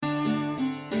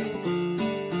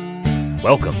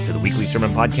Welcome to the weekly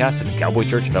sermon podcast of the Cowboy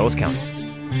Church of Ellis County.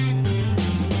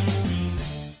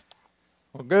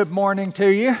 Well, good morning to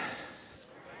you.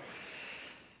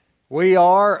 We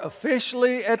are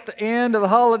officially at the end of the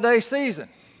holiday season.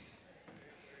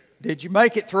 Did you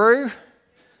make it through?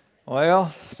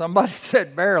 Well, somebody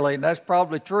said barely, and that's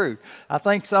probably true. I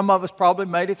think some of us probably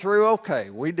made it through okay.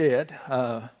 We did.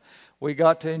 We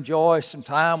got to enjoy some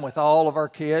time with all of our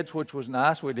kids, which was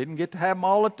nice. We didn't get to have them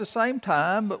all at the same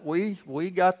time, but we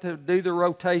got to do the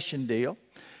rotation deal.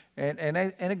 And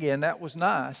again, that was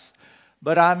nice.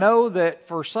 But I know that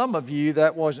for some of you,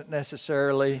 that wasn't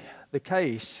necessarily the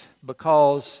case,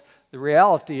 because the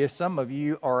reality is some of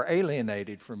you are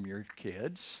alienated from your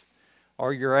kids,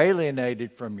 or you're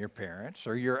alienated from your parents,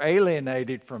 or you're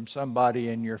alienated from somebody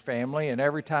in your family. And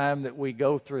every time that we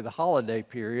go through the holiday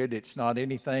period, it's not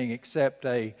anything except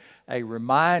a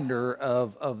reminder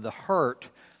of the hurt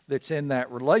that's in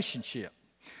that relationship.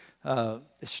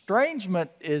 Estrangement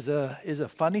is a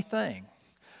funny thing.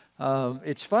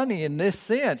 It's funny in this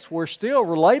sense. We're still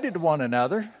related to one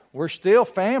another. We're still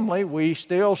family. We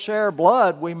still share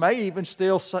blood. We may even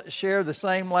still share the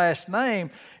same last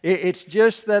name. It's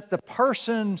just that the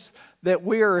persons that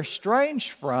we are estranged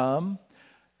from,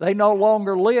 they no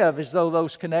longer live as though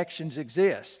those connections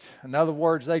exist. In other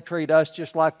words, they treat us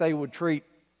just like they would treat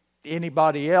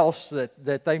anybody else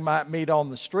that they might meet on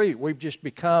the street. We've just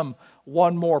become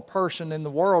one more person in the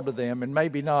world to them, and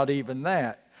maybe not even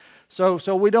that.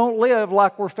 So we don't live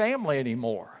like we're family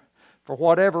anymore. For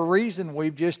whatever reason,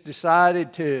 we've just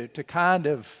decided to kind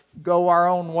of go our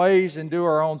own ways and do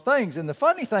our own things. And the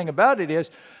funny thing about it is,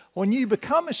 when you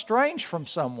become estranged from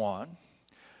someone,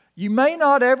 you may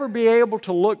not ever be able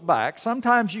to look back.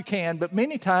 Sometimes you can, but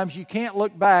many times you can't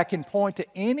look back and point to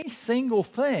any single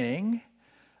thing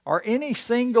or any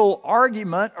single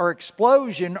argument or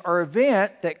explosion or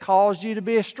event that caused you to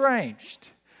be estranged.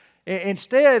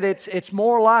 Instead, it's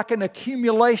more like an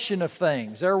accumulation of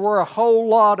things. There were a whole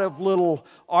lot of little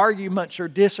arguments or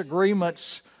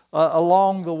disagreements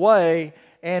along the way,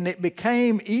 and it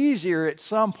became easier at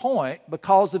some point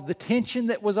because of the tension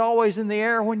that was always in the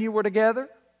air when you were together.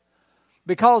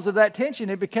 Because of that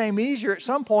tension, it became easier at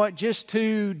some point just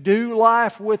to do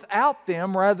life without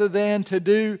them rather than to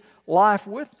do life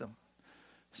with them.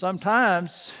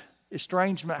 Sometimes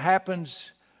estrangement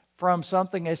happens from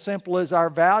something as simple as our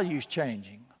values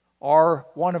changing, or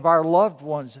one of our loved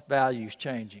ones' values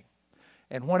changing.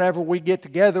 And whenever we get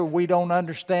together, we don't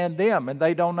understand them, and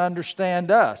they don't understand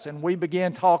us. And we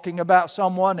begin talking about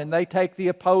someone, and they take the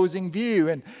opposing view,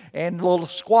 and little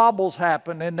squabbles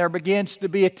happen, and there begins to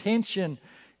be a tension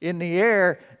in the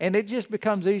air, and it just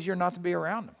becomes easier not to be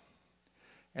around them.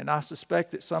 And I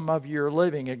suspect that some of you are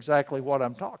living exactly what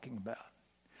I'm talking about.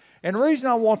 And the reason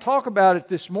I want to talk about it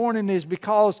this morning is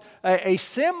because a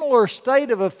similar state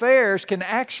of affairs can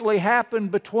actually happen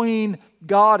between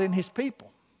God and His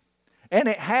people. And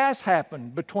it has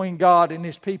happened between God and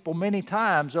His people many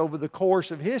times over the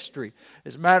course of history.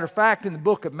 As a matter of fact, in the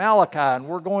book of Malachi, and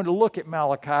we're going to look at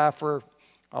Malachi for,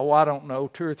 2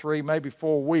 or 3, maybe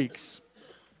 4 weeks.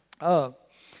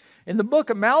 In the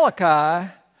book of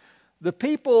Malachi, the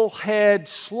people had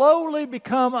slowly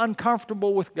become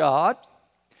uncomfortable with God,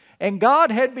 and God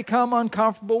had become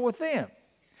uncomfortable with them.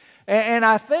 And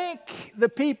I think the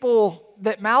people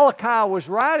that Malachi was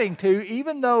writing to,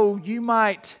 even though you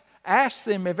might ask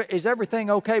them, is everything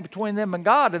okay between them and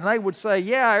God? And they would say,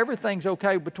 yeah, everything's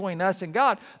okay between us and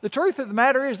God. The truth of the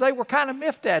matter is they were kind of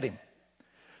miffed at Him.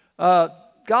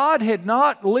 God had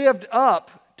not lived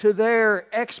up to their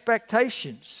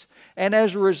expectations. And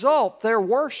as a result, their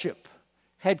worship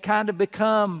had kind of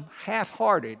become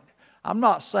half-hearted. I'm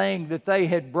not saying that they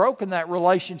had broken that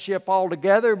relationship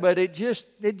altogether, but it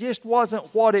just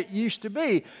wasn't what it used to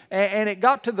be. And it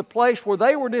got to the place where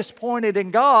they were disappointed in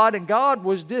God, and God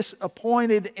was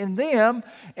disappointed in them,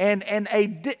 and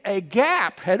a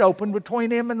gap had opened between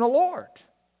them and the Lord.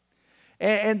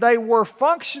 And they were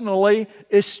functionally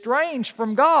estranged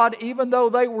from God, even though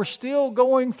they were still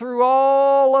going through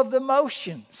all of the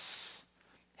motions.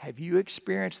 Have you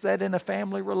experienced that in a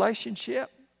family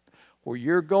relationship, where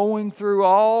you're going through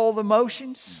all the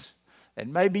motions?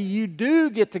 And maybe you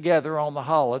do get together on the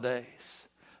holidays,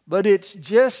 but it's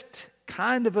just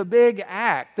kind of a big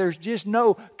act. There's just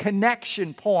no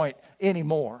connection point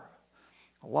anymore.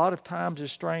 A lot of times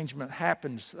estrangement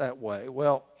happens that way.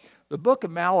 Well, the book of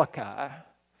Malachi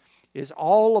is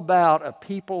all about a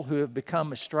people who have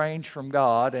become estranged from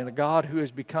God and a God who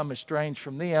has become estranged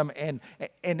from them. And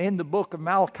in the book of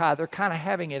Malachi, they're kind of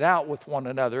having it out with one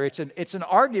another. It's an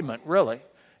argument, really.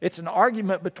 It's an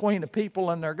argument between the people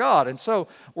and their God. And so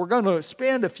we're going to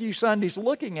spend a few Sundays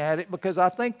looking at it because I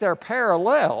think there are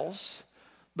parallels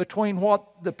between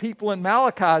what the people in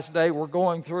Malachi's day were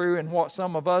going through and what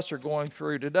some of us are going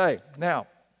through today. Now,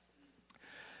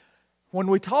 when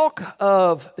we talk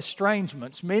of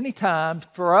estrangements, many times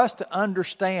for us to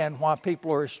understand why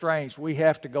people are estranged, we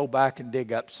have to go back and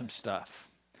dig up some stuff.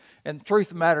 And the truth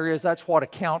of the matter is that's what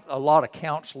a lot of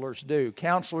counselors do.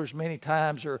 Counselors many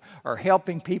times are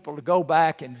helping people to go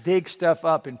back and dig stuff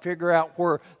up and figure out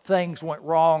where things went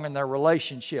wrong in their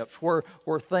relationships, where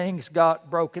things got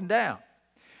broken down.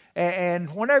 And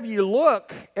whenever you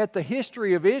look at the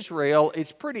history of Israel,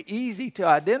 it's pretty easy to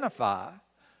identify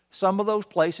some of those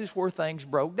places where things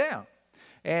broke down.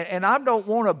 And I don't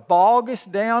want to bog us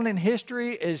down in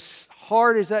history as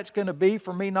hard as that's going to be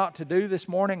for me not to do this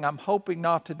morning. I'm hoping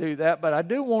not to do that, but I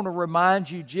do want to remind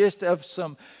you just of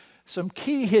some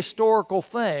key historical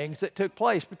things that took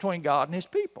place between God and His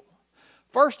people.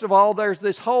 First of all, there's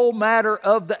this whole matter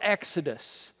of the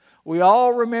Exodus. We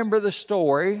all remember the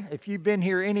story. If you've been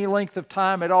here any length of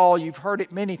time at all, you've heard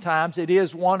it many times. It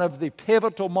is one of the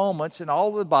pivotal moments in all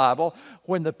of the Bible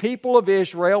when the people of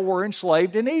Israel were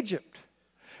enslaved in Egypt.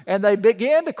 And they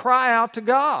began to cry out to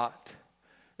God.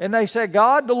 And they said,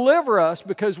 God, deliver us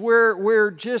because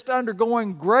we're just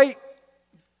undergoing great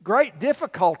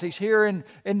difficulties here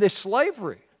in this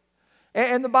slavery.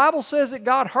 And the Bible says that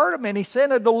God heard them and He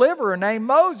sent a deliverer named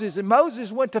Moses. And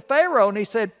Moses went to Pharaoh and he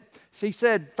said,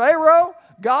 Pharaoh,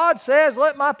 God says,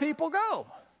 let my people go.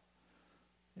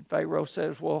 And Pharaoh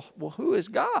says, well, who is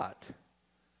God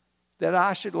that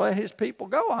I should let His people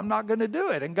go? I'm not going to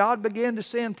do it. And God began to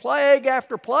send plague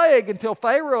after plague until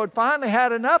Pharaoh had finally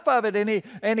had enough of it.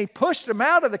 And he pushed them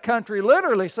out of the country,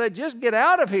 literally said, just get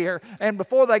out of here. And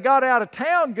before they got out of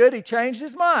town good, he changed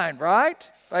his mind, right?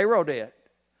 Pharaoh did.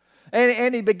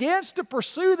 And he begins to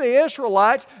pursue the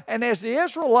Israelites. And as the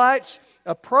Israelites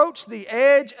approach the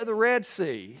edge of the Red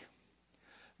Sea,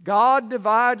 God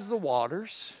divides the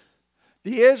waters.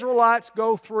 The Israelites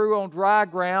go through on dry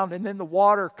ground, and then the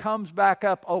water comes back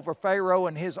up over Pharaoh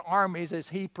and his armies as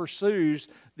he pursues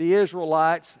the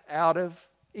Israelites out of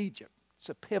Egypt. It's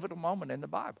a pivotal moment in the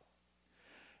Bible.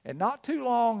 And not too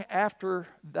long after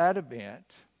that event,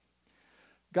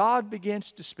 God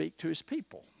begins to speak to His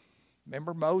people.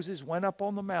 Remember, Moses went up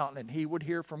on the mountain and he would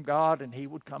hear from God and he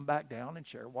would come back down and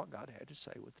share what God had to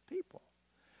say with the people.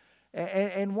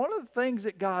 And one of the things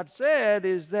that God said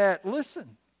is that,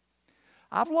 listen,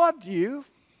 I've loved you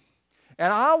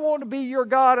and I want to be your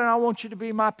God and I want you to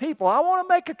be my people. I want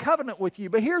to make a covenant with you,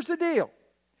 but here's the deal.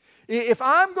 If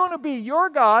I'm going to be your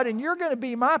God and you're going to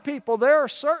be my people, there are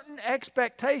certain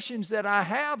expectations that I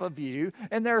have of you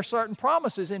and there are certain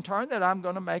promises in turn that I'm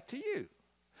going to make to you.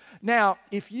 Now,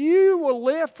 if you will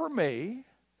live for me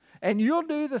and you'll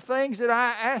do the things that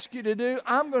I ask you to do,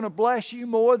 I'm going to bless you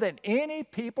more than any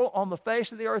people on the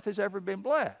face of the earth has ever been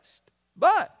blessed.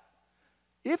 But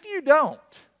if you don't,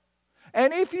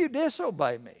 and if you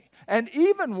disobey me, and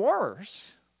even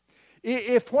worse,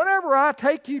 if whenever I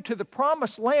take you to the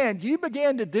promised land, you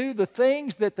begin to do the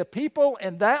things that the people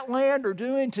in that land are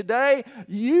doing today,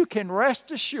 you can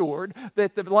rest assured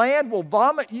that the land will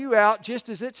vomit you out just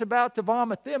as it's about to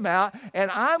vomit them out, and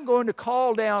I'm going to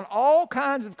call down all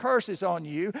kinds of curses on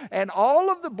you, and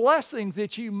all of the blessings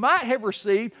that you might have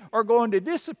received are going to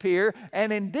disappear,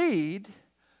 and indeed,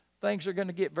 things are going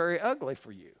to get very ugly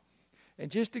for you. And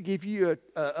just to give you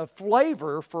a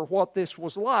flavor for what this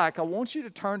was like, I want you to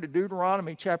turn to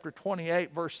Deuteronomy chapter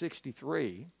 28, verse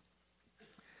 63.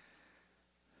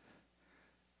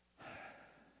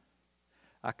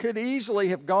 I could easily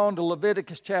have gone to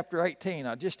Leviticus chapter 18.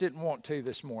 I just didn't want to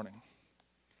this morning.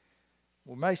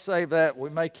 We may save that.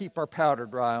 We may keep our powder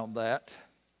dry on that.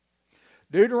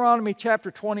 Deuteronomy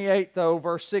chapter 28, though,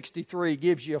 verse 63,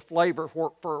 gives you a flavor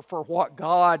for what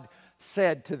God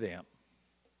said to them.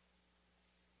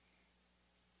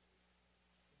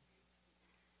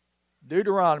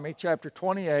 Deuteronomy chapter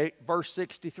 28, verse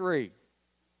 63.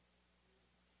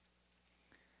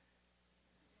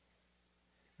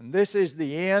 And this is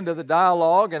the end of the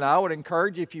dialogue, and I would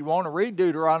encourage you, if you want to read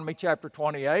Deuteronomy chapter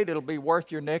 28, it'll be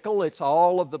worth your nickel. It's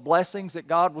all of the blessings that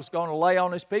God was going to lay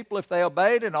on His people if they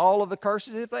obeyed, and all of the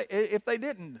curses if they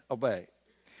didn't obey.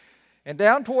 And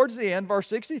down towards the end, verse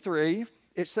 63,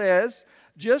 it says,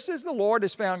 "Just as the Lord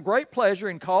has found great pleasure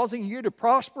in causing you to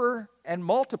prosper and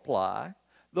multiply,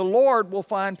 the Lord will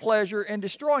find pleasure in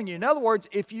destroying you." In other words,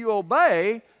 if you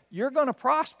obey, you're going to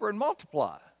prosper and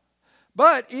multiply.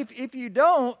 But if you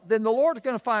don't, then the Lord's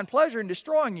going to find pleasure in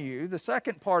destroying you. The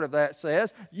second part of that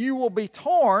says, you will be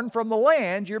torn from the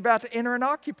land you're about to enter and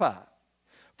occupy.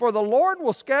 For the Lord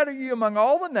will scatter you among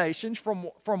all the nations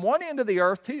from one end of the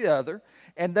earth to the other,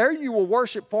 and there you will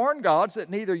worship foreign gods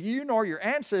that neither you nor your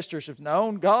ancestors have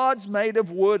known, gods made of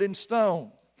wood and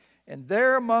stone. And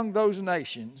there among those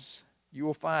nations you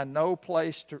will find no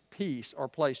place to peace or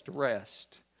place to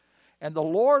rest. And the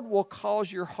Lord will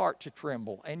cause your heart to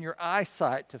tremble, and your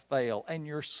eyesight to fail, and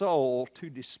your soul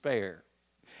to despair.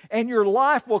 And your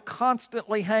life will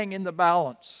constantly hang in the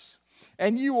balance.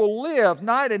 And you will live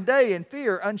night and day in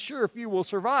fear, unsure if you will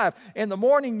survive. In the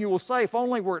morning you will say, if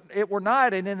only it were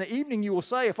night, and in the evening you will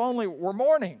say, if only it were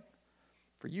morning.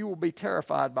 For you will be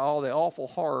terrified by all the awful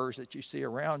horrors that you see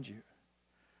around you.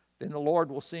 Then the Lord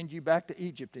will send you back to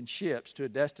Egypt in ships to a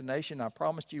destination I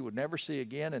promised you would never see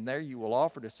again, and there you will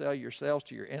offer to sell yourselves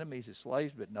to your enemies as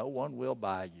slaves, but no one will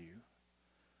buy you.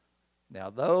 Now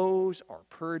those are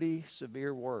pretty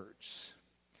severe words.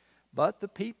 But the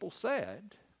people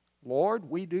said, Lord,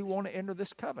 we do want to enter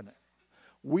this covenant.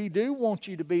 We do want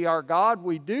you to be our God.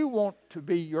 We do want to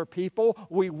be your people.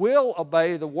 We will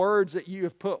obey the words that you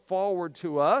have put forward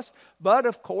to us. But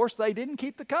of course, they didn't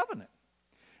keep the covenant.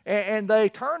 And they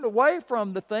turned away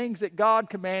from the things that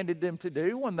God commanded them to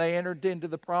do when they entered into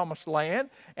the promised land.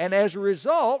 And as a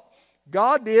result,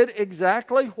 God did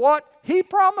exactly what He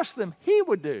promised them He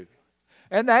would do.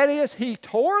 And that is, He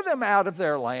tore them out of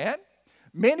their land.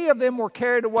 Many of them were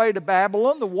carried away to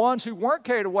Babylon. The ones who weren't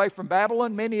carried away from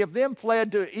Babylon, many of them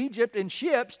fled to Egypt in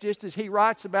ships, just as he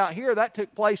writes about here. That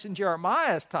took place in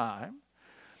Jeremiah's time.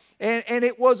 And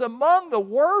it was among the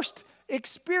worst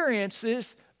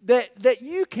experiences that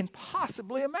you can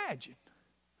possibly imagine.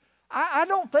 I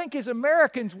don't think as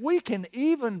Americans we can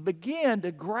even begin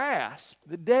to grasp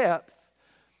the depth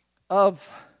of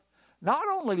not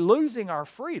only losing our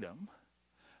freedom,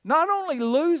 not only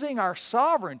losing our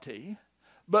sovereignty,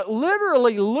 but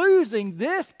literally losing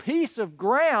this piece of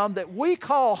ground that we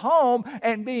call home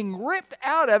and being ripped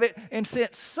out of it and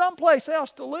sent someplace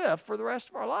else to live for the rest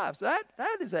of our lives. That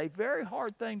is a very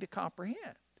hard thing to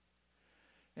comprehend.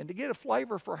 And to get a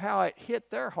flavor for how it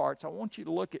hit their hearts, I want you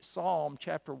to look at Psalm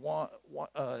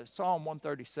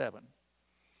 137.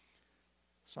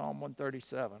 Psalm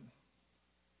 137.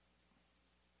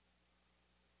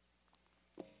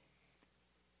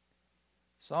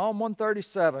 Psalm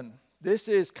 137. This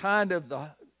is kind of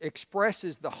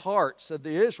expresses the hearts of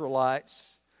the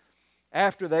Israelites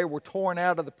after they were torn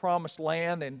out of the promised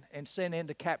land and sent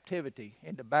into captivity,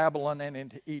 into Babylon and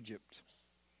into Egypt.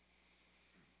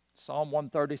 Psalm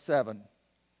 137.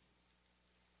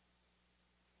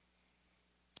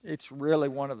 It's really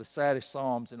one of the saddest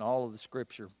psalms in all of the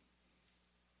Scripture.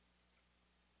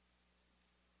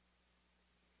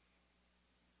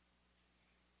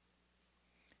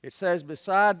 It says,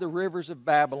 beside the rivers of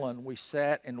Babylon we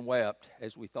sat and wept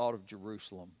as we thought of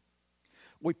Jerusalem.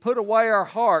 We put away our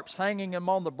harps, hanging them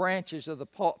on the branches of the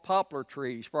poplar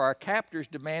trees, for our captors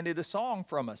demanded a song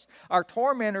from us. Our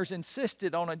tormentors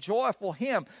insisted on a joyful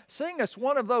hymn. Sing us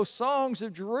one of those songs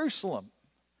of Jerusalem.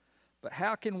 But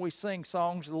how can we sing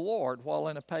songs of the Lord while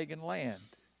in a pagan land?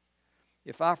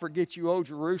 If I forget you, O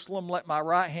Jerusalem, let my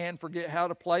right hand forget how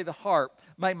to play the harp.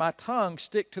 May my tongue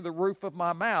stick to the roof of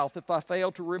my mouth if I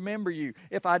fail to remember you,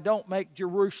 if I don't make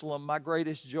Jerusalem my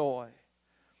greatest joy.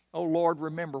 O Lord,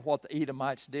 remember what the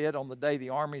Edomites did on the day the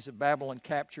armies of Babylon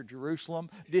captured Jerusalem.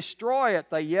 Destroy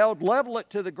it, they yelled. Level it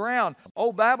to the ground.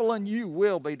 O Babylon, you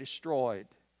will be destroyed.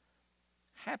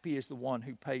 Happy is the one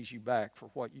who pays you back for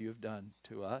what you have done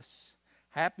to us.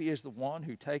 Happy is the one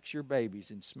who takes your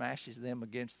babies and smashes them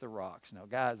against the rocks. Now,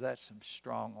 guys, that's some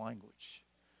strong language.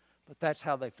 But that's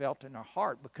how they felt in their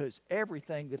heart, because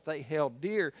everything that they held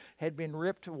dear had been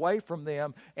ripped away from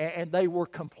them, and they were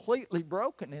completely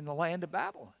broken in the land of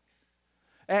Babylon.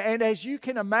 And as you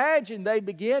can imagine, they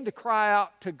began to cry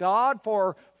out to God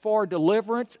for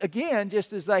deliverance, again,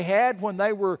 just as they had when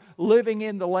they were living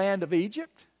in the land of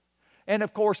Egypt. And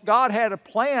of course, God had a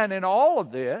plan in all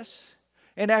of this.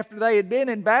 And after they had been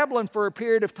in Babylon for a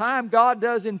period of time, God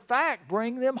does in fact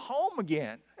bring them home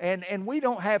again. And we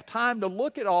don't have time to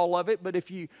look at all of it, but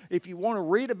if you want to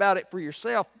read about it for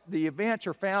yourself, the events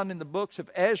are found in the books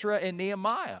of Ezra and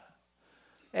Nehemiah.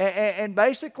 And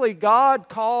basically, God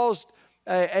caused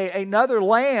another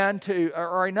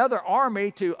another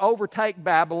army to overtake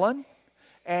Babylon,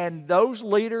 and those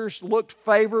leaders looked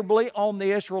favorably on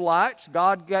the Israelites.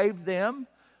 God gave them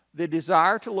the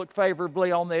desire to look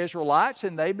favorably on the Israelites,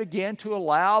 and they began to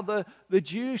allow the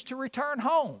Jews to return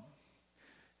home.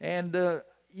 And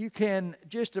you can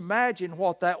just imagine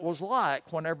what that was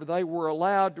like whenever they were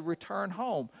allowed to return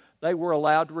home. They were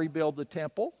allowed to rebuild the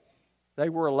temple. They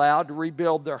were allowed to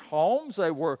rebuild their homes.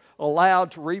 They were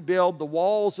allowed to rebuild the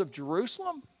walls of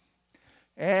Jerusalem.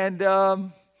 And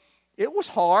it was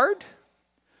hard.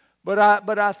 But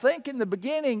I think in the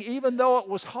beginning, even though it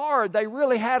was hard, they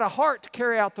really had a heart to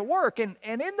carry out the work. And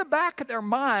in the back of their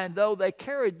mind, though, they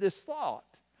carried this thought.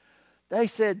 They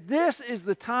said, this is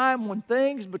the time when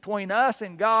things between us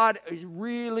and God is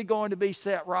really going to be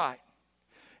set right.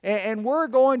 And we're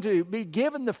going to be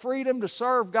given the freedom to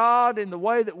serve God in the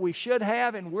way that we should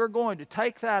have, and we're going to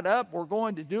take that up. We're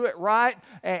going to do it right,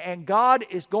 and God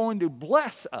is going to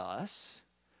bless us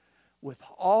with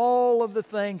all of the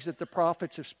things that the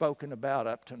prophets have spoken about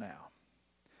up to now.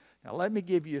 Now, let me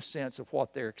give you a sense of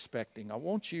what they're expecting. I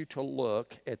want you to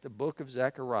look at the book of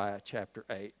Zechariah, chapter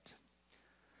 8.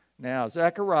 Now,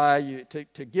 Zechariah,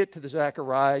 to get to the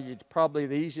Zechariah, probably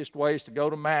the easiest way is to go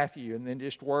to Matthew and then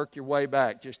just work your way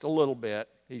back just a little bit.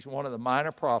 He's one of the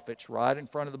minor prophets right in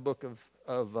front of the book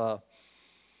of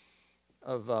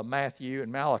Matthew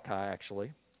and Malachi,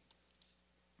 actually.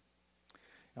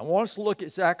 I want us to look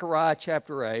at Zechariah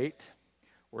chapter 8.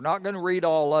 We're not going to read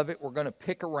all of it. We're going to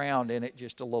pick around in it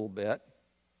just a little bit.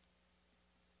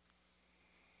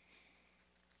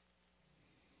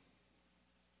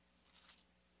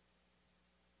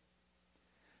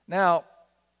 Now,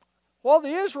 while the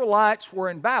Israelites were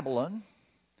in Babylon,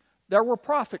 there were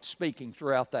prophets speaking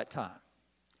throughout that time.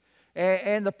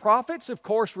 And the prophets, of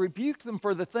course, rebuked them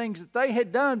for the things that they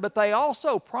had done, but they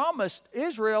also promised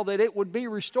Israel that it would be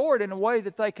restored in a way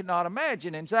that they could not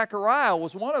imagine. And Zechariah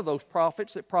was one of those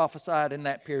prophets that prophesied in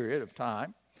that period of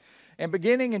time. And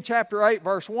beginning in chapter 8,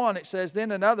 verse 1, it says, "Then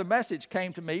another message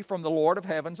came to me from the Lord of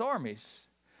heaven's armies.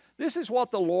 This is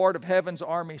what the Lord of heaven's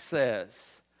armies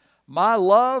says. My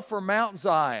love for Mount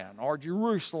Zion, or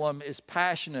Jerusalem, is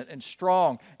passionate and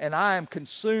strong, and I am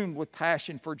consumed with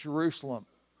passion for Jerusalem.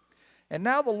 And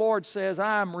now the Lord says,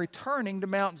 I am returning to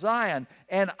Mount Zion,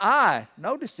 and I,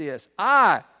 notice this,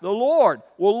 I, the Lord,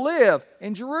 will live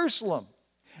in Jerusalem.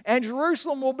 And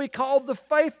Jerusalem will be called the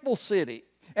faithful city,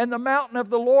 and the mountain of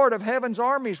the Lord of heaven's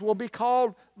armies will be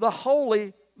called the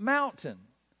holy mountain.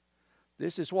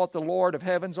 This is what the Lord of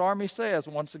heaven's army says.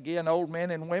 Once again, old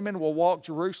men and women will walk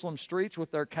Jerusalem streets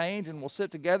with their canes and will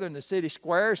sit together in the city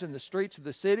squares, and the streets of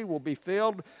the city will be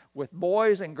filled with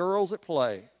boys and girls at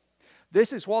play.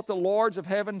 This is what the Lord of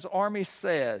heaven's army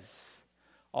says.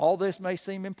 All this may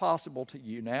seem impossible to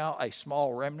you now, a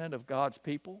small remnant of God's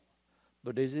people.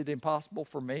 But is it impossible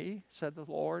for me, said the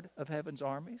Lord of heaven's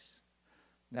armies?"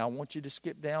 Now I want you to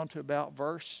skip down to about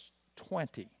verse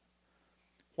 20.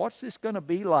 What's this going to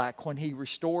be like when He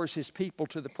restores His people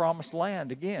to the promised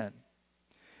land again?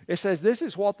 It says, "This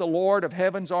is what the Lord of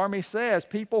heaven's army says.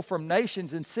 People from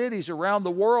nations and cities around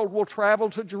the world will travel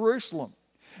to Jerusalem.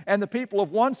 And the people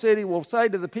of one city will say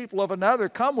to the people of another,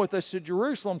 'Come with us to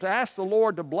Jerusalem to ask the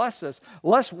Lord to bless us.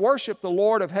 Let's worship the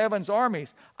Lord of heaven's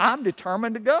armies.' I'm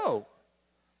determined to go.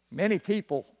 Many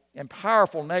people and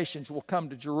powerful nations will come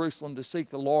to Jerusalem to seek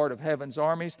the Lord of heaven's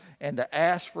armies and to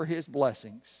ask for His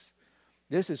blessings.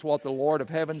 This is what the Lord of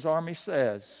heaven's army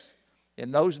says.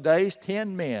 In those days,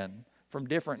 10 men from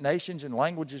different nations and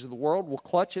languages of the world will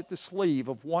clutch at the sleeve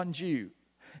of one Jew.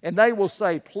 And they will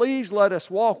say, 'Please let us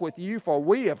walk with you, for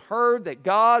we have heard that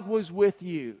God was with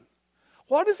you.'"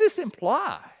 What does this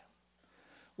imply?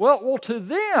 Well, to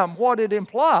them, what it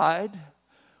implied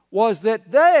was that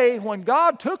they, when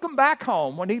God took them back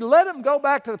home, when He let them go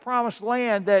back to the promised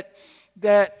land, that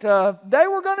they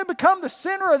were going to become the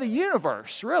center of the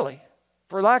universe, really,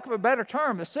 for lack of a better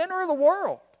term, the center of the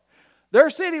world. Their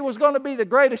city was going to be the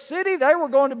greatest city. They were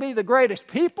going to be the greatest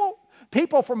people.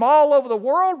 People from all over the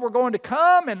world were going to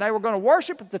come, and they were going to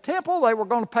worship at the temple. They were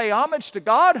going to pay homage to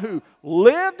God who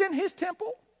lived in His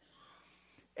temple.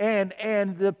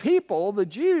 And the people, the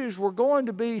Jews, were going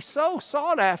to be so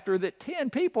sought after that 10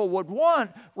 people would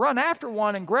run after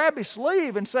one and grab his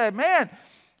sleeve and say, "Man,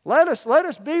 let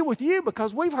us be with you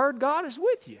because we've heard God is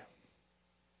with you."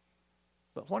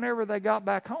 But whenever they got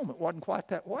back home, it wasn't quite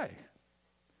that way.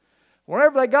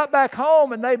 Whenever they got back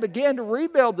home and they began to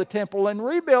rebuild the temple and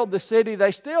rebuild the city,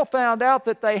 they still found out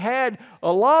that they had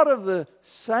a lot of the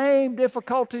same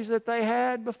difficulties that they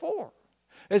had before.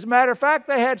 As a matter of fact,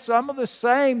 they had some of the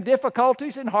same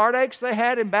difficulties and heartaches they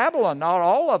had in Babylon. Not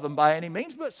all of them by any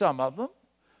means, but some of them.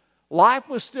 Life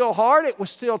was still hard. It was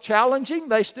still challenging.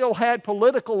 They still had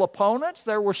political opponents.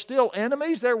 There were still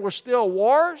enemies. There were still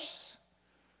wars.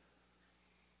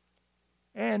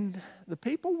 And the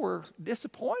people were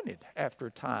disappointed after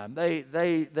a time.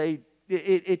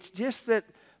 It's just that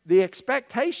the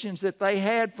expectations that they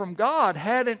had from God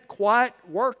hadn't quite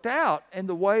worked out in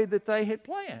the way that they had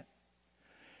planned.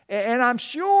 And I'm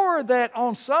sure that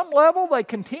on some level they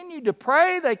continued to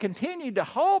pray, they continued to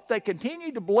hope, they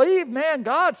continued to believe, man,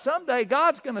 someday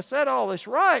God's going to set all this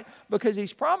right because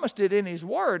He's promised it in His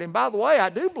Word. And by the way, I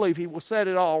do believe He will set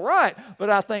it all right, but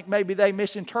I think maybe they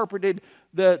misinterpreted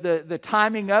the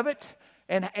timing of it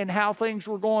and how things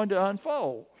were going to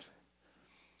unfold.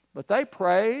 But they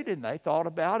prayed and they thought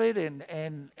about it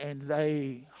and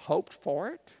they hoped for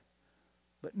it.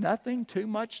 But nothing too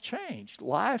much changed.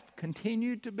 Life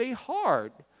continued to be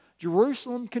hard.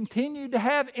 Jerusalem continued to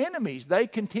have enemies. They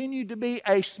continued to be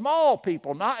a small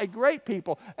people, not a great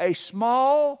people, a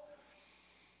small,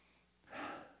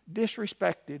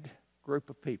 disrespected group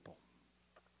of people.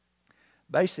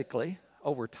 Basically,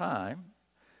 over time,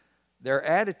 their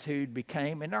attitude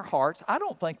became in their hearts. I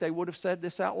don't think they would have said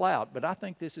this out loud, but I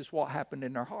think this is what happened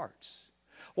in their hearts.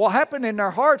 What happened in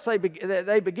their hearts, they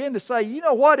begin to say, you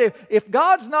know what, if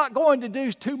God's not going to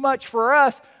do too much for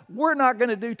us, we're not going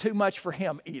to do too much for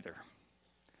Him either.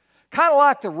 Kind of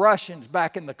like the Russians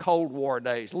back in the Cold War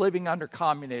days, living under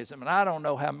communism. And I don't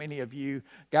know how many of you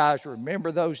guys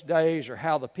remember those days or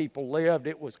how the people lived.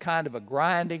 It was kind of a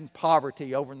grinding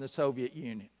poverty over in the Soviet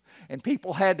Union. And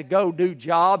people had to go do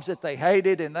jobs that they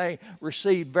hated, and they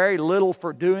received very little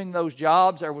for doing those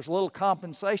jobs. There was little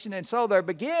compensation. And so there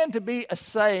began to be a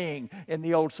saying in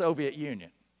the old Soviet Union.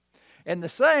 And the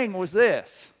saying was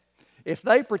this: if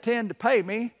they pretend to pay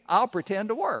me, I'll pretend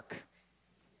to work.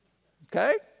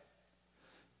 Okay?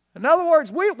 In other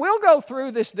words, we'll go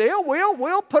through this deal.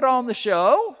 We'll put on the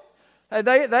show. And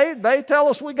they tell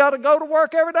us we got to go to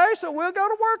work every day, so we'll go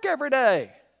to work every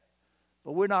day.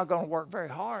 But we're not going to work very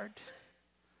hard.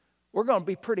 We're going to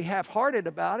be pretty half-hearted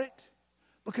about it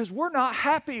because we're not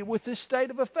happy with this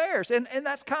state of affairs. And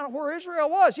that's kind of where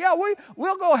Israel was. Yeah,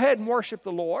 we'll go ahead and worship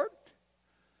the Lord,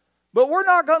 but we're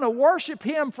not going to worship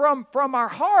Him from our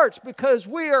hearts because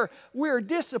we're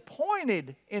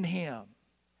disappointed in Him.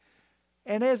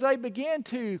 And as they began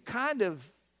to kind of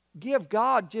give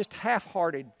God just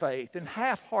half-hearted faith and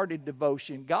half-hearted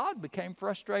devotion, God became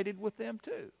frustrated with them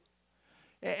too.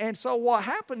 And so what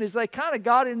happened is they kind of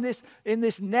got in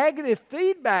this negative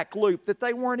feedback loop that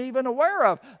they weren't even aware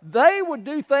of. They would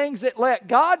do things that let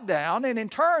God down, and in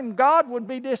turn God would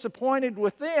be disappointed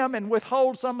with them and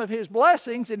withhold some of His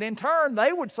blessings, and in turn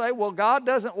they would say, well, God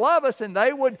doesn't love us, and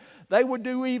they would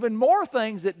do even more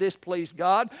things that displeased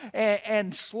God,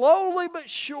 and slowly but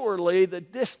surely the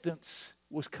distance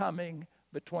was coming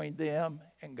between them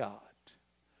and God.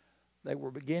 They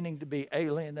were beginning to be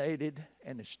alienated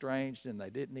and estranged, and they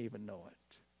didn't even know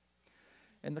it.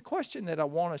 And the question that I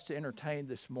want us to entertain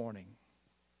this morning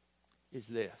is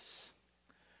this: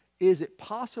 is it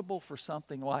possible for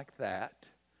something like that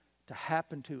to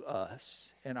happen to us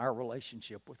in our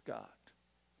relationship with God?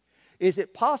 Is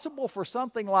it possible for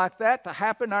something like that to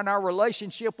happen in our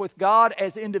relationship with God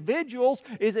as individuals?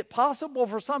 Is it possible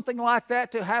for something like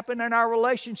that to happen in our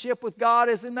relationship with God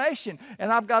as a nation?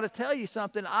 And I've got to tell you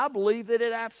something, I believe that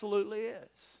it absolutely is.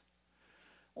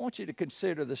 I want you to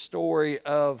consider the story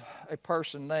of a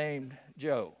person named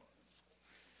Joe.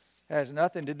 It has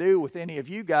nothing to do with any of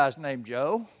you guys named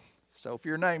Joe. So if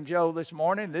you're named Joe this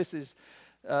morning, this is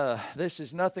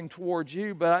nothing towards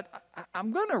you, but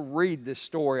I'm going to read this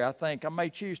story, I think. I may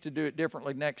choose to do it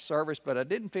differently next service, but I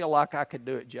didn't feel like I could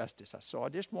do it justice. So I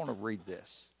just want to read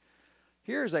this.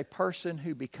 Here's a person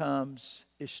who becomes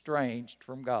estranged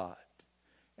from God.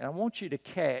 And I want you to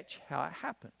catch how it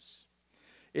happens.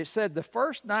 It said the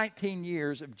first 19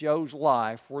 years of Joe's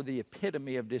life were the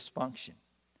epitome of dysfunction.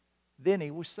 Then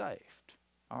he was saved.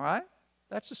 All right?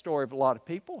 That's the story of a lot of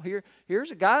people.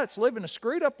 Here's a guy that's living a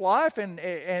screwed up life, and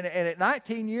at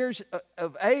 19 years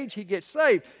of age, he gets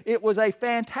saved. It was a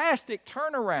fantastic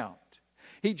turnaround.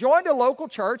 He joined a local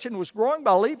church and was growing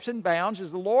by leaps and bounds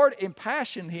as the Lord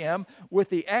impassioned him with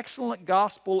the excellent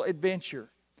gospel adventure.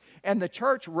 And the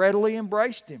church readily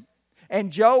embraced him.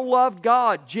 And Joe loved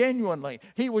God genuinely.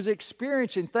 He was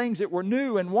experiencing things that were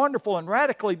new and wonderful and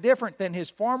radically different than his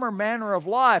former manner of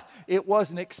life. It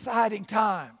was an exciting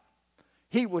time.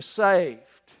 He was saved,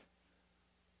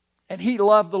 and he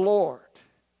loved the Lord,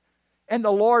 and the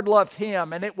Lord loved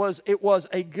him, and it was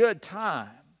a good time.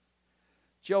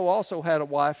 Joe also had a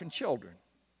wife and children.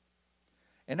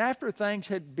 And after things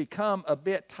had become a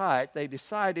bit tight, they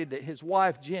decided that his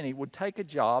wife, Jenny, would take a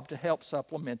job to help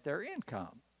supplement their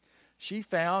income. She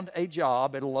found a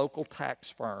job at a local tax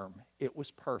firm. It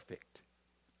was perfect.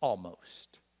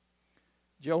 Almost.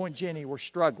 Joe and Jenny were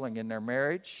struggling in their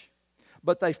marriage,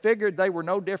 but they figured they were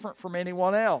no different from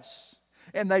anyone else.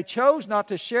 And they chose not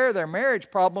to share their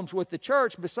marriage problems with the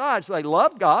church. Besides, they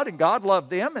loved God and God loved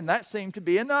them, and that seemed to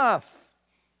be enough.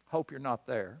 Hope you're not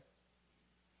there.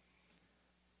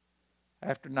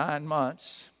 After 9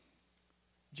 months,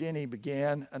 Jenny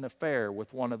began an affair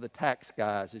with one of the tax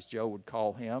guys, as Joe would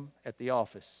call him, at the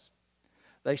office.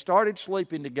 They started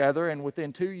sleeping together, and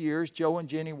within 2 years, Joe and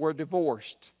Jenny were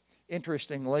divorced.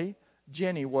 Interestingly,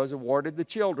 Jenny was awarded the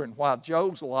children, while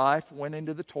Joe's life went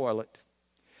into the toilet.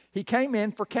 He came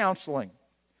in for counseling.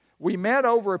 We met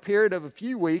over a period of a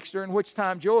few weeks, during which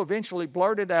time Joe eventually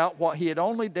blurted out what he had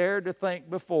only dared to think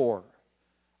before.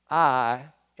 I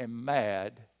am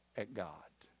mad at God.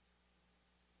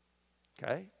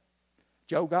 Okay?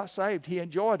 Joe got saved. He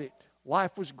enjoyed it.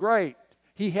 Life was great.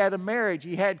 He had a marriage.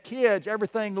 He had kids.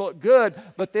 Everything looked good.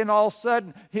 But then all of a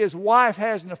sudden, his wife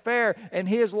has an affair, and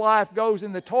his life goes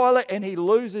in the toilet, and he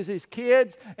loses his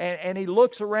kids, and he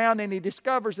looks around, and he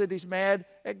discovers that he's mad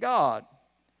at God.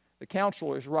 The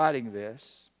counselor is writing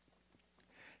this.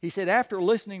 He said, after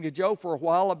listening to Joe for a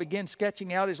while, I began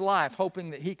sketching out his life, hoping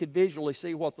that he could visually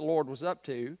see what the Lord was up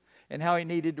to and how he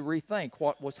needed to rethink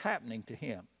what was happening to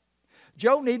him.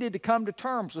 Joe needed to come to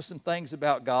terms with some things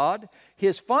about God.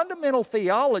 His fundamental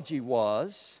theology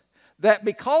was that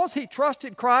because he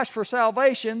trusted Christ for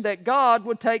salvation, that God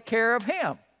would take care of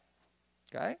him.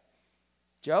 Okay?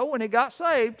 Joe, when he got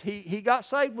saved, he got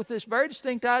saved with this very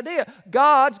distinct idea.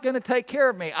 God's going to take care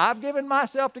of me. I've given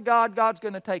myself to God. God's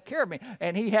going to take care of me.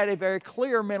 And he had a very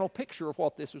clear mental picture of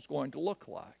what this was going to look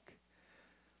like.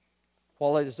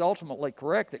 While it is ultimately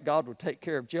correct that God would take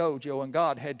care of Joe, Joe and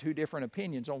God had two different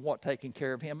opinions on what taking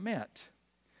care of him meant.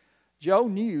 Joe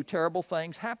knew terrible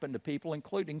things happened to people,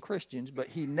 including Christians, but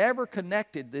he never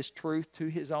connected this truth to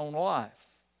his own life.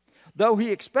 Though he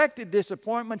expected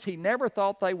disappointments, he never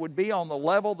thought they would be on the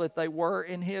level that they were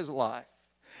in his life.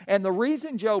 And the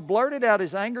reason Joe blurted out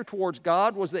his anger towards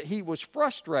God was that he was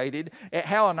frustrated at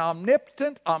how an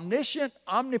omnipotent, omniscient,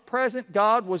 omnipresent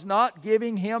God was not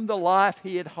giving him the life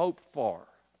he had hoped for.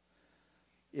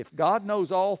 If God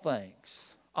knows all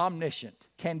things, omniscient,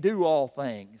 can do all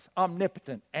things,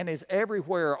 omnipotent, and is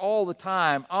everywhere all the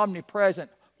time, omnipresent,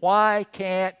 why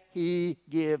can't He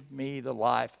give me the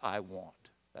life I want?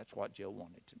 That's what Joe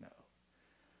wanted to know.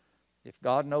 If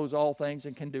God knows all things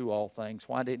and can do all things,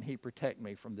 why didn't He protect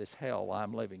me from this hell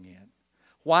I'm living in?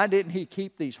 Why didn't He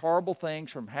keep these horrible things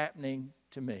from happening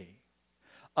to me?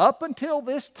 Up until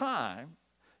this time,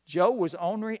 Joe was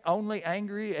only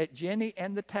angry at Jenny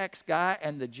and the tax guy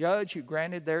and the judge who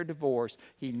granted their divorce.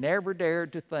 He never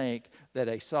dared to think that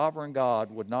a sovereign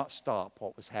God would not stop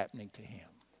what was happening to him.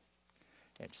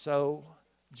 And so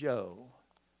Joe,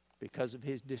 because of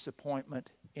his disappointment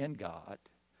in God,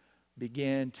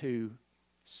 began to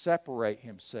separate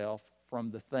himself from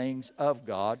the things of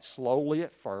God, slowly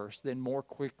at first, then more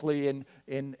quickly in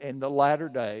the latter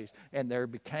days, and there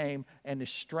became an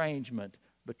estrangement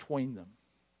between them.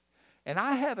 And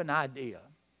I have an idea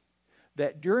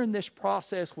that during this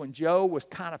process when Joe was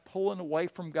kind of pulling away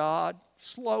from God,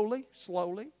 slowly,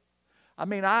 I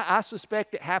mean, I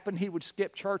suspect it happened he would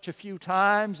skip church a few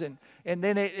times, and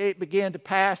then it began to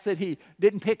pass that he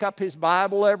didn't pick up his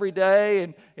Bible every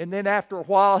day, and then after a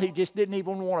while he just didn't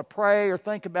even want to pray or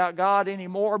think about God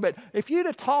anymore. But if you'd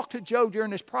have talked to Joe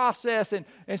during this process and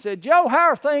said, Joe, how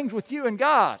are things with you and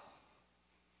God?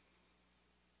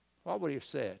 What would he have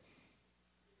said?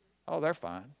 Oh, they're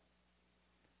fine.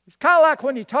 It's kind of like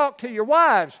when you talk to your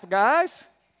wives, guys.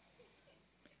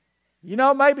 You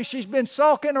know, maybe she's been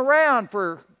sulking around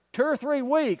for 2 or 3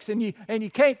 weeks and you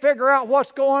can't figure out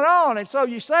what's going on. And so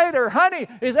you say to her, honey,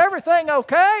 is everything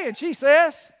okay? And she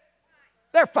says,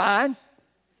 they're fine.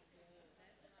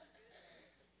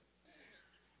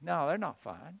 No, they're not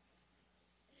fine.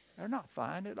 They're not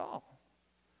fine at all.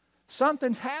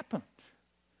 Something's happened.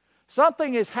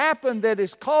 Something has happened that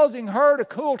is causing her to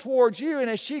cool towards you, and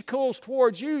as she cools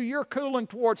towards you, you're cooling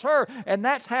towards her, and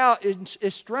that's how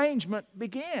estrangement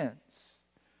begins.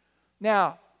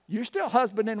 Now, you're still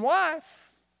husband and wife.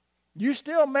 You're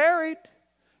still married.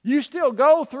 You still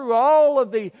go through all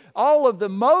of the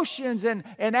motions and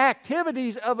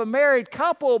activities of a married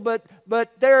couple, but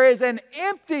there is an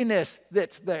emptiness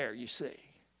that's there, you see.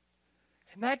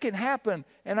 And that can happen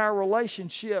in our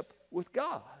relationship with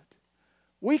God.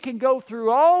 We can go through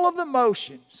all of the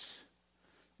motions.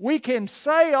 We can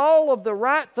say all of the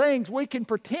right things. We can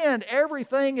pretend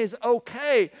everything is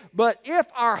okay. But if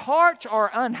our hearts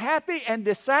are unhappy and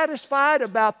dissatisfied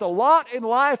about the lot in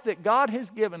life that God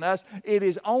has given us, it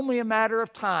is only a matter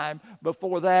of time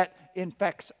before that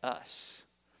infects us.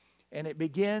 And it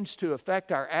begins to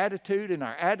affect our attitude, and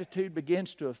our attitude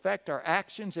begins to affect our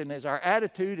actions. And as our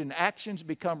attitude and actions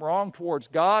become wrong towards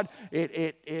God,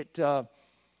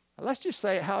 let's just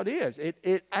say it how it is.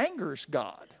 It angers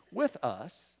God with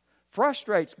us,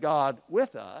 frustrates God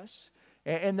with us,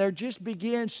 And there just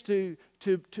begins to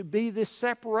be this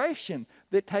separation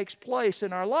that takes place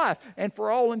in our life. And for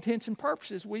all intents and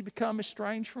purposes, we become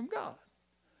estranged from God.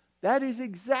 That is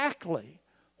exactly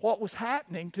what was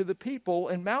happening to the people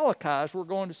in Malachi, as we're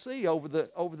going to see over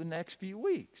the next few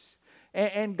weeks.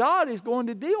 And God is going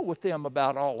to deal with them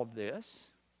about all of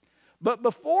this. But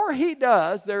before He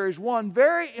does, there is one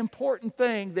very important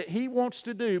thing that He wants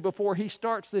to do before He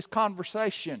starts this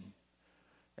conversation.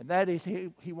 And that is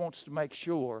He wants to make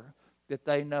sure that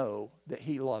they know that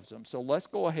He loves them. So let's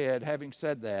go ahead, having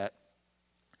said that.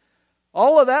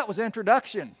 All of that was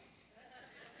introduction.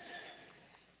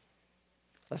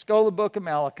 Let's go to the book of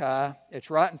Malachi. It's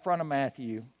right in front of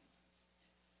Matthew.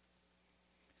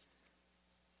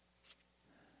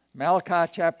 Malachi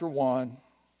chapter 1.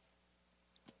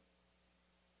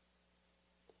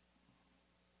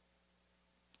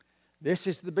 This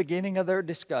is the beginning of their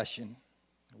discussion.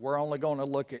 We're only going to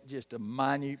look at just a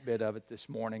minute bit of it this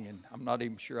morning, and I'm not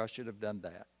even sure I should have done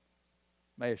that.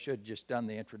 Maybe I should have just done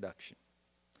the introduction.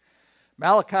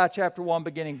 Malachi chapter 1,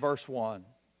 beginning verse 1.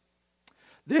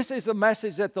 This is the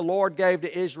message that the Lord gave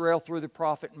to Israel through the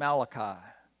prophet Malachi.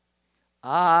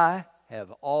 I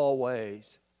have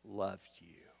always loved you.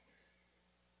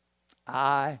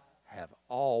 I have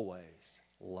always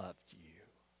loved you.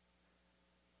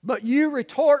 But you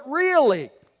retort,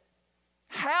 really?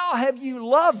 How have you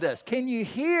loved us? Can you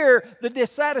hear the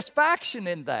dissatisfaction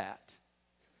in that?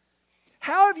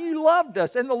 How have you loved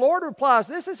us? And the Lord replies,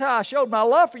 this is how I showed my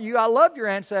love for you. I loved your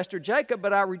ancestor Jacob,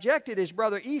 but I rejected his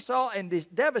brother Esau and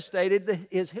devastated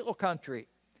his hill country.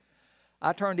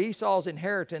 I turned Esau's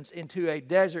inheritance into a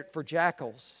desert for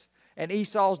jackals. And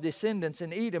Esau's descendants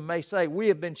in Edom may say, we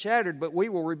have been shattered, but we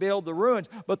will rebuild the ruins.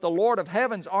 But the Lord of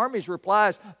heaven's armies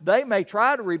replies, they may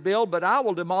try to rebuild, but I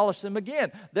will demolish them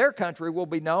again. Their country will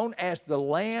be known as the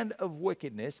land of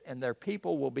wickedness, and their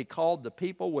people will be called the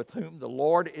people with whom the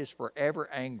Lord is forever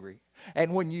angry.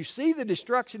 And when you see the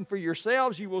destruction for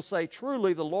yourselves, you will say,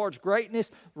 truly the Lord's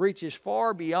greatness reaches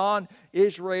far beyond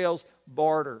Israel's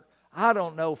border. I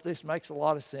don't know if this makes a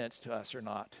lot of sense to us or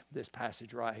not, this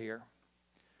passage right here.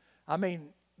 I mean,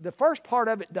 the first part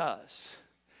of it does.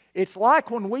 It's like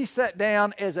when we sit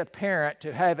down as a parent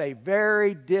to have a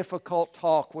very difficult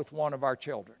talk with one of our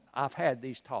children. I've had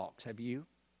these talks, have you?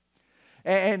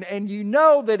 And you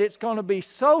know that it's going to be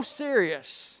so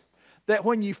serious that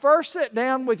when you first sit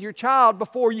down with your child,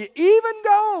 before you even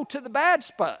go to the bad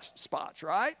spots,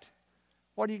 right?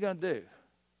 What are you going to do?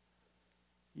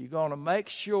 You're going to make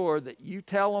sure that you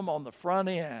tell them on the front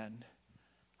end,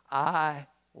 I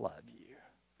love you.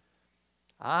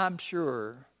 I'm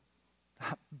sure,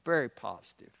 I'm very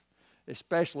positive,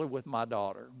 especially with my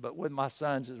daughter, but with my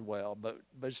sons as well, but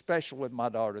especially with my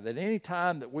daughter, that any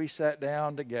time that we sat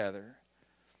down together,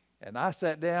 and I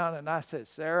sat down and I said,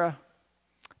 Sarah,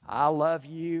 I love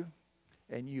you,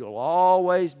 and you'll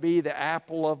always be the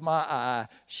apple of my eye.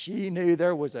 She knew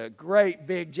there was a great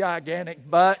big gigantic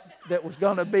butt that was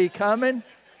going to be coming,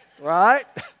 right?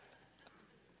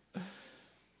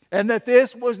 And that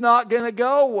this was not going to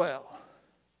go well.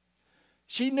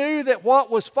 She knew that what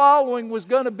was following was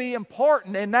going to be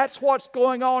important, and that's what's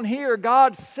going on here.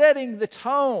 God's setting the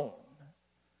tone.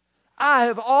 I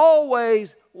have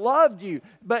always loved you.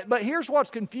 But here's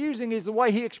what's confusing is the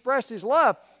way He expressed His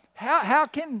love. How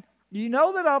can you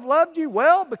know that I've loved you?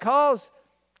 Well, because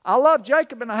I loved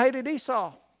Jacob and I hated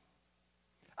Esau.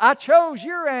 I chose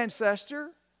your ancestor,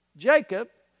 Jacob,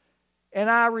 and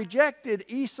I rejected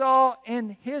Esau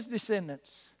and his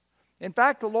descendants. In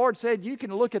fact, the Lord said, you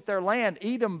can look at their land.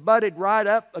 Edom butted right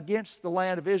up against the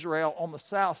land of Israel on the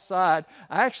south side.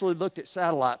 I actually looked at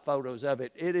satellite photos of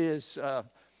it.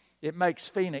 It makes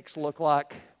Phoenix look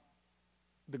like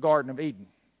the Garden of Eden.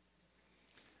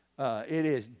 It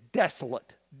is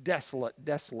desolate, desolate,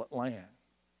 desolate land.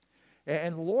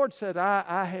 And the Lord said,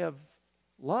 I have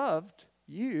loved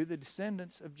you, the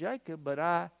descendants of Jacob, but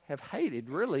I have hated,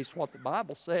 really is what the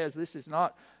Bible says. This is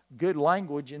not good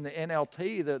language in the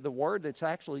NLT. The word that's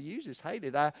actually used is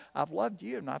hated. I've loved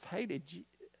you and I've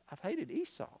hated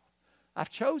Esau. I've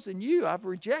chosen you. I've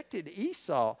rejected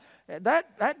Esau.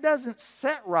 That doesn't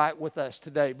set right with us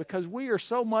today because we are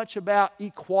so much about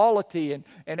equality and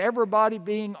everybody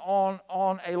being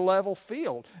on a level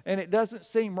field. And it doesn't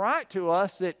seem right to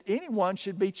us that anyone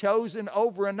should be chosen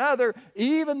over another,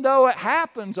 even though it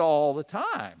happens all the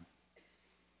time.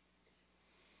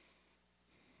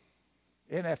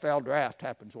 NFL draft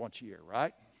happens once a year,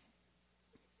 right?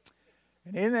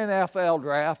 And in the NFL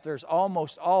draft, there's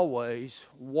almost always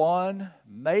one,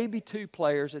 maybe two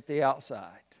players at the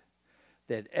outside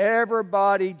that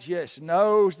everybody just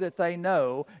knows that they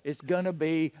know is going to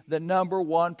be the number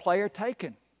one player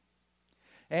taken.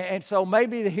 And so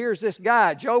maybe here's this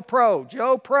guy, Joe Pro.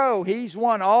 Joe Pro, he's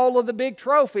won all of the big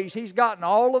trophies. He's gotten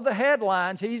all of the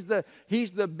headlines. He's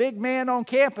the big man on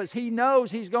campus. He knows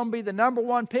he's going to be the number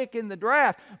one pick in the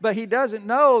draft, but he doesn't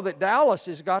know that Dallas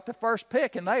has got the first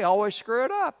pick, and they always screw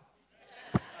it up.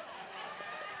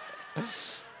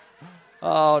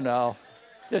 Oh, no.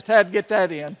 Just had to get that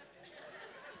in.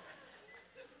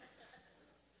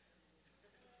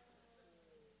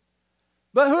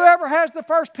 But whoever has the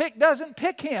first pick doesn't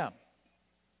pick him.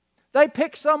 They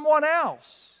pick someone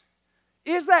else.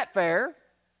 Is that fair?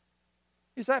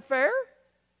 Is that fair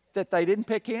that they didn't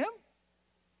pick him?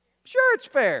 Sure, it's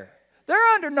fair. They're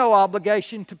under no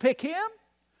obligation to pick him.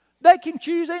 They can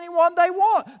choose anyone they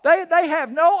want. They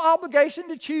have no obligation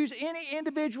to choose any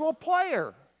individual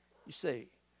player, you see.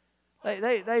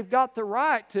 They've got the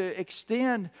right to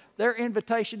extend their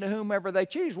invitation to whomever they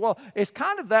choose. Well, it's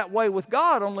kind of that way with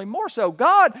God, only more so.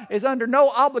 God is under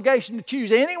no obligation to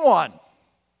choose anyone.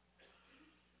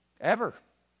 Ever.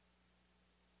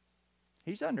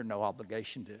 He's under no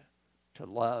obligation to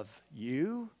love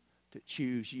you, to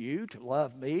choose you, to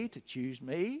love me, to choose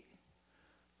me.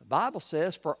 The Bible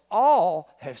says, for all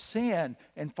have sinned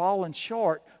and fallen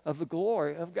short of the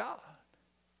glory of God.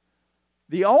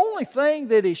 The only thing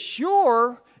that is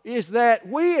sure is that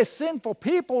we as sinful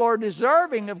people are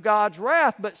deserving of God's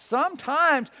wrath, but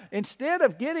sometimes instead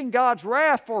of getting God's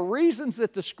wrath for reasons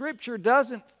that the Scripture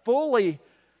doesn't fully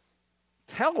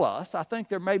tell us, I think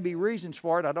there may be reasons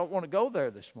for it. I don't want to go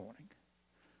there this morning.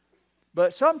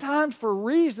 But sometimes for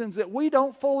reasons that we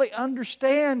don't fully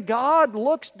understand, God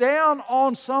looks down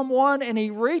on someone and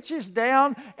He reaches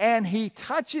down and He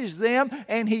touches them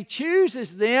and He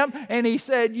chooses them and He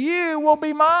said, you will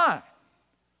be mine.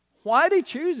 Why did He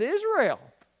choose Israel?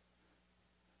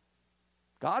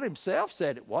 God Himself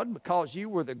said it wasn't because you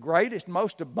were the greatest,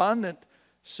 most abundant,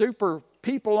 super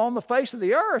people on the face of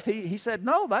the earth. He said,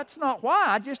 no, that's not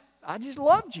why. I just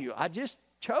loved you. I just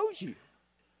chose you.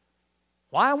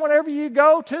 Why, whenever you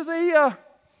go to the,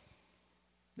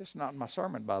 this is not my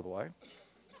sermon, by the way.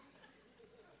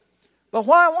 But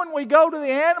why, when we go to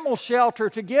the animal shelter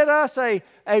to get us a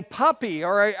puppy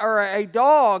or a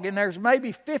dog, and there's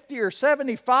maybe 50 or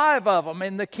 75 of them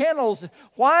in the kennels,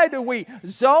 why do we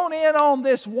zone in on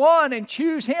this one and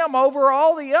choose him over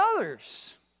all the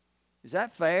others? Is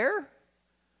that fair?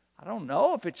 I don't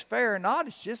know if it's fair or not.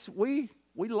 It's just we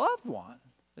loved one.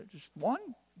 Just one,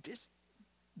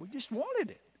 we just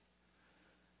wanted it.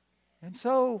 And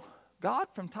so God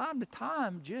from time to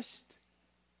time just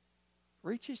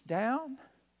reaches down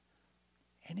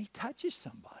and He touches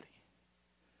somebody.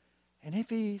 And if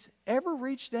He's ever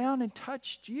reached down and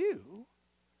touched you,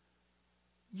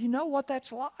 you know what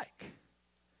that's like.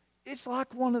 It's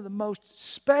like one of the most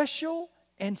special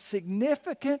and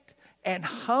significant and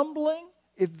humbling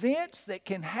events that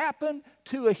can happen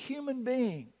to a human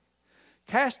being.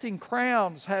 Casting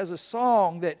Crowns has a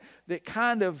song that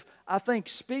kind of, I think,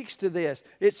 speaks to this.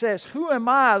 It says, who am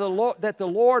I that the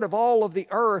Lord of all of the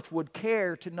earth would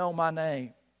care to know my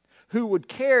name? Who would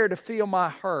care to feel my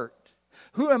hurt?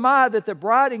 Who am I that the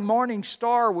brighting morning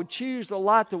star would choose to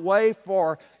light the way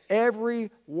for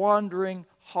every wandering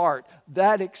heart?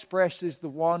 That expresses the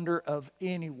wonder of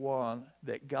anyone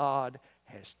that God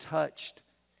has touched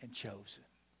and chosen.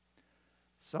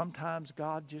 Sometimes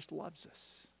God just loves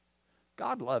us.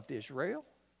 God loved Israel.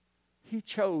 He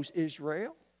chose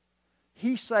Israel.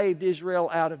 He saved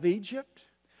Israel out of Egypt.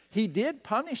 He did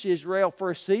punish Israel for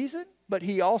a season, but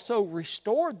He also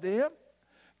restored them.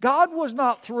 God was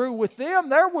not through with them.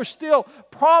 There were still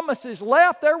promises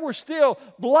left. There were still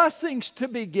blessings to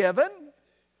be given.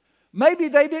 Maybe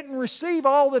they didn't receive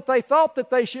all that they thought that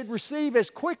they should receive as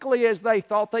quickly as they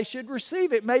thought they should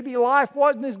receive it. Maybe life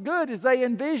wasn't as good as they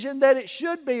envisioned that it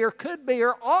should be or could be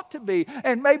or ought to be.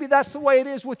 And maybe that's the way it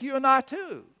is with you and I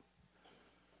too.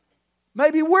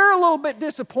 Maybe we're a little bit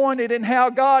disappointed in how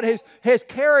God has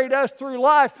carried us through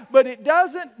life, but it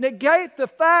doesn't negate the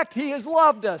fact He has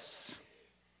loved us.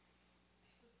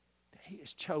 That He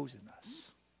has chosen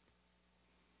us.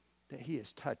 That He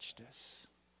has touched us.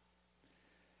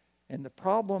 And the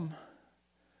problem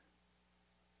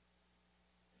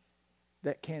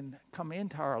that can come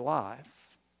into our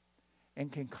life and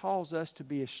can cause us to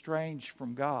be estranged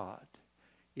from God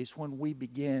is when we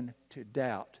begin to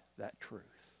doubt that truth.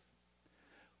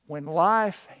 When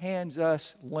life hands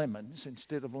us lemons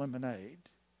instead of lemonade,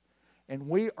 and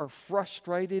we are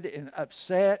frustrated and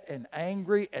upset and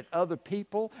angry at other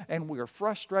people, and we are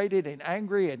frustrated and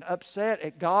angry and upset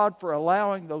at God for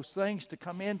allowing those things to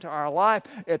come into our life,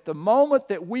 at the moment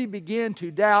that we begin to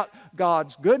doubt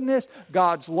God's goodness,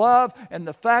 God's love, and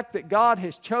the fact that God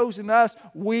has chosen us,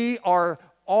 we are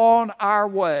on our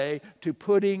way to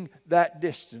putting that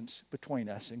distance between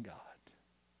us and God.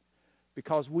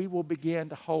 Because we will begin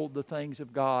to hold the things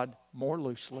of God more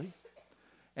loosely.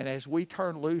 And as we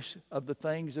turn loose of the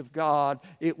things of God,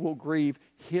 it will grieve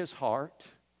His heart.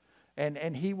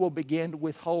 And He will begin to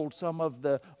withhold some of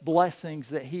the blessings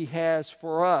that He has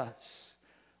for us.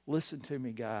 Listen to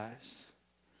me, guys.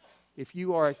 If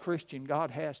you are a Christian,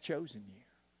 God has chosen you.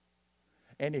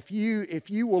 And if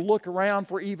you will look around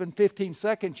for even 15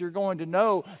 seconds, you're going to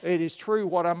know it is true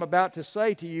what I'm about to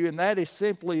say to you, and that is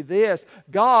simply this.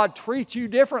 God treats you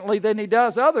differently than He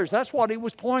does others. That's what He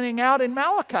was pointing out in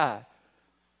Malachi.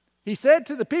 He said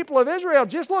to the people of Israel,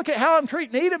 just look at how I'm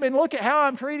treating Edom and look at how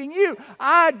I'm treating you.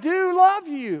 I do love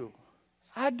you.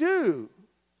 I do.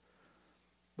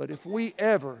 But if we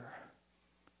ever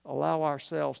allow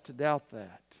ourselves to doubt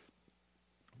that,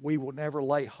 we will never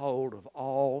lay hold of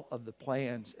all of the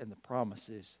plans and the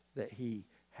promises that He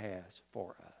has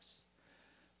for us.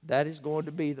 That is going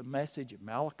to be the message of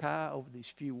Malachi over these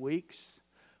few weeks.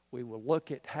 We will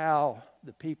look at how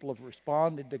the people have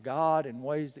responded to God in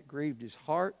ways that grieved His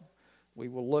heart. We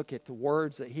will look at the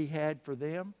words that He had for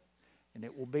them. And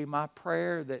it will be my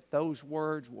prayer that those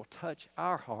words will touch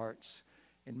our hearts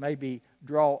and maybe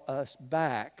draw us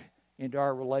back into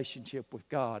our relationship with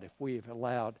God if we have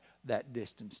allowed that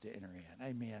distance to enter in.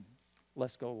 Amen.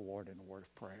 Let's go to the Lord in a word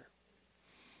of prayer.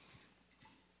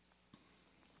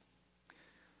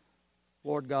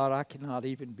 Lord God, I cannot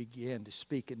even begin to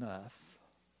speak enough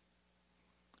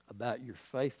about your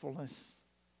faithfulness,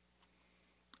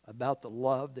 about the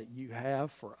love that you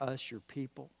have for us, your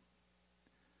people,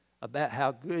 about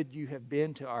how good you have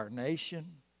been to our nation,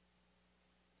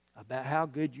 about how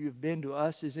good you have been to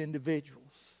us as individuals.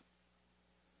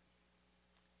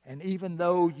 And even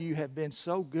though you have been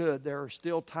so good, there are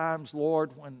still times,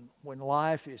 Lord, when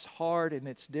life is hard and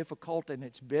it's difficult and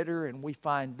it's bitter and we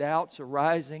find doubts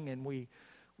arising and we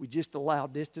just allow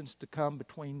distance to come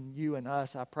between you and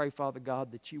us. I pray, Father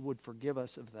God, that you would forgive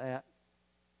us of that.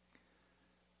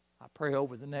 I pray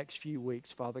over the next few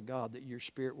weeks, Father God, that your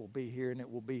Spirit will be here and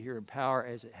it will be here in power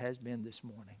as it has been this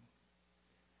morning.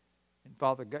 And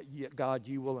Father God,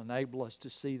 you will enable us to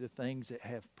see the things that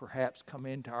have perhaps come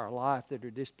into our life that are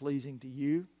displeasing to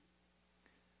you,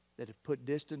 that have put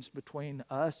distance between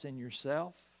us and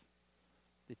yourself,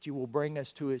 that you will bring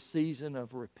us to a season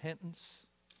of repentance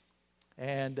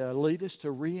and lead us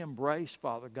to re-embrace,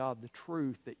 Father God, the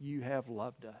truth that you have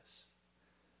loved us.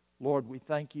 Lord, we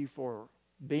thank you for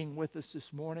being with us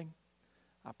this morning.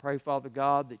 I pray, Father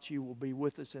God, that you will be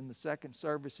with us in the second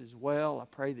service as well. I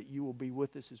pray that you will be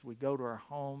with us as we go to our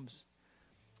homes.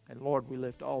 And Lord, we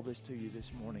lift all this to you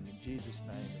this morning in Jesus'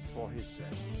 name and for His sake.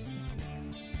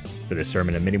 For this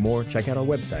sermon and many more, check out our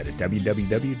website at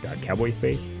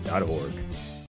www.cowboyfaith.org.